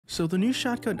So the new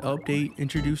Shotcut update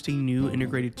introduced a new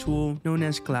integrated tool known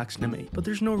as Glaxnimate, but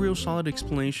there's no real solid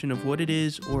explanation of what it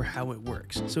is or how it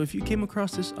works. So if you came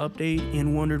across this update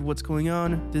and wondered what's going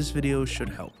on, this video should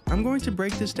help. I'm going to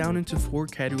break this down into 4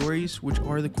 categories, which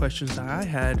are the questions that I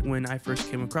had when I first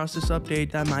came across this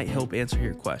update that might help answer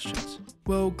your questions.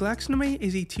 Well, Glaxnimate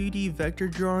is a 2D vector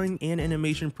drawing and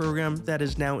animation program that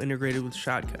is now integrated with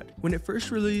Shotcut. When it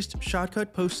first released,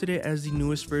 Shotcut posted it as the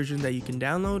newest version that you can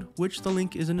download, which the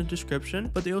link is in the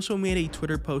description, but they also made a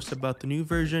Twitter post about the new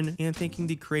version and thanking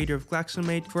the creator of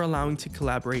Glaxnimate for allowing to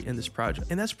collaborate in this project.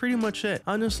 And that's pretty much it.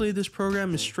 Honestly, this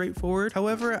program is straightforward.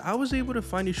 However, I was able to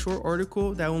find a short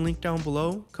article that will link down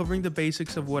below covering the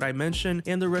basics of what I mentioned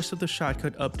and the rest of the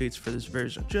Shotcut updates for this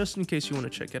version, just in case you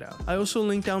want to check it out. I also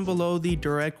linked down below the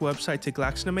direct website to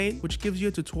Glaxnimate, which gives you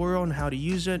a tutorial on how to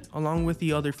use it, along with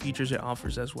the other features it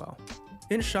offers as well.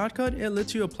 In Shotcut, it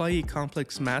lets you apply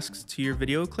complex masks to your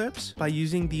video clips by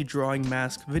using the drawing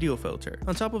mask video filter.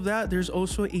 On top of that, there's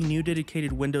also a new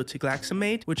dedicated window to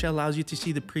Glaxnimate, which allows you to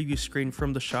see the preview screen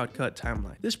from the Shotcut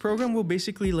timeline. This program will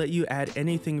basically let you add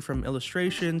anything from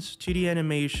illustrations, 2D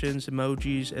animations,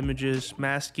 emojis, images,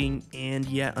 masking, and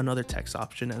yet another text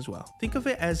option as well. Think of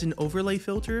it as an overlay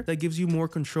filter that gives you more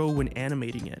control when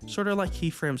animating it, sort of like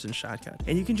keyframes in Shotcut.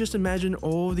 And you can just imagine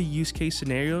all of the use case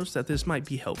scenarios that this might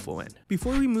be helpful in.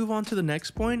 Before we move on to the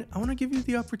next point, I want to give you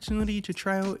the opportunity to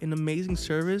try out an amazing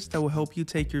service that will help you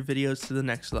take your videos to the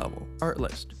next level.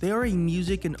 Artlist. They are a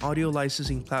music and audio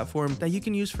licensing platform that you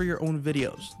can use for your own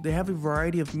videos. They have a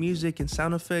variety of music and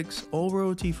sound effects, all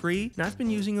royalty free, and I've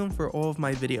been using them for all of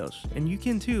my videos. And you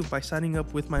can too by signing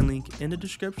up with my link in the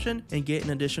description and get an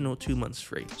additional 2 months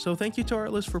free. So thank you to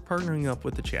Artlist for partnering up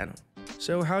with the channel.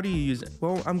 So how do you use it?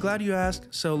 Well, I'm glad you asked,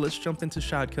 so let's jump into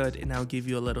Shotcut and I'll give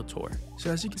you a little tour.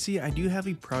 So as you can see, I do have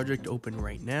a project open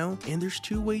right now, and there's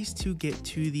 2 ways to get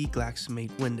to the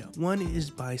Glaxnimate window. One is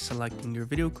by selecting your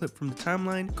video clip from the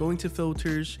timeline, going to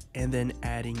filters, and then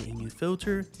adding a new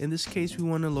filter. In this case, we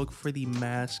want to look for the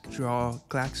mask draw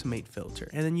Glaxnimate filter,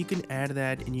 and then you can add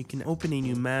that and you can open a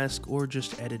new mask or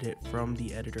just edit it from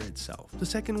the editor itself. The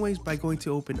second way is by going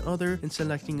to open other and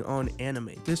selecting on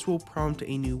animate. This will prompt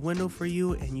a new window for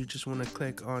you, and you just want to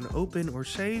click on open or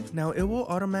save. Now it will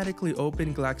automatically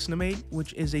open Glaxnimate,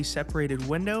 which is a separated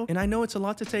window, and I know it's a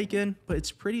lot to take in, but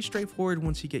it's pretty straightforward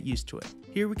once you get used to it.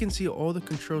 Here we can see all the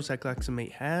controls that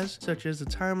Glaxnimate has, such as the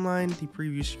timeline, the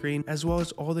preview screen, as well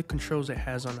as all the controls it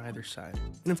has on either side.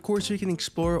 And of course, you can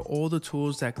explore all the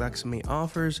tools that Glaxnimate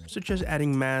offers, such as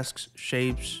adding masks,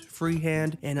 shapes,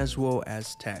 freehand, and as well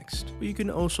as text. But you can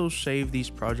also save these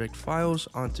project files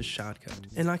onto Shotcut.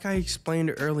 And like I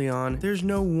explained early on, there's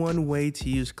no one way to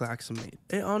use Glaxnimate.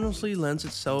 It honestly lends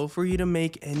itself for you to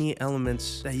make any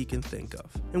elements that you can think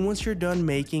of. And once you're done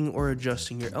making or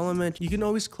adjusting your element, you can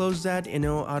always close that and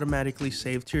it'll automatically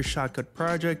save to your Shotcut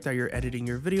project that you're editing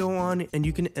your video on, and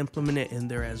you can implement it in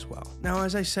there as well. Now,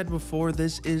 as I said before,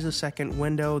 this is a second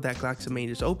window that Glaxnimate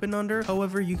is open under.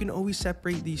 However, you can always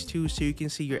separate these two so you can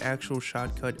see your actual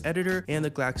Shotcut editor and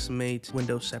the Glaxnimate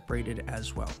window separated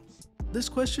as well. This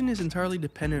question is entirely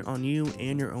dependent on you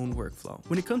and your own workflow.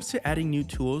 When it comes to adding new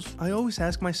tools, I always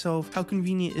ask myself, how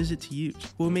convenient is it to use?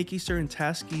 Will it make a certain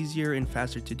task easier and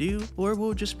faster to do, or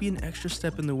will it just be an extra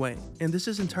step in the way? And this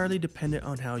is entirely dependent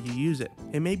on how you use it.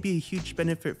 It may be a huge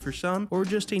benefit for some, or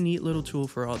just a neat little tool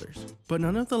for others. But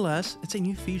nonetheless, it's a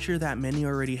new feature that many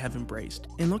already have embraced.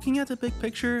 And looking at the big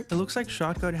picture, it looks like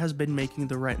Shotcut has been making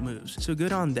the right moves, so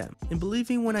good on them. And believe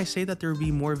me when I say that there will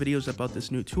be more videos about this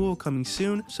new tool coming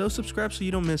soon, so subscribe so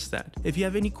you don't miss that. If you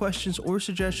have any questions or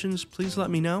suggestions, please let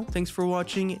me know. Thanks for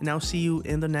watching, and I'll see you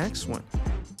in the next one.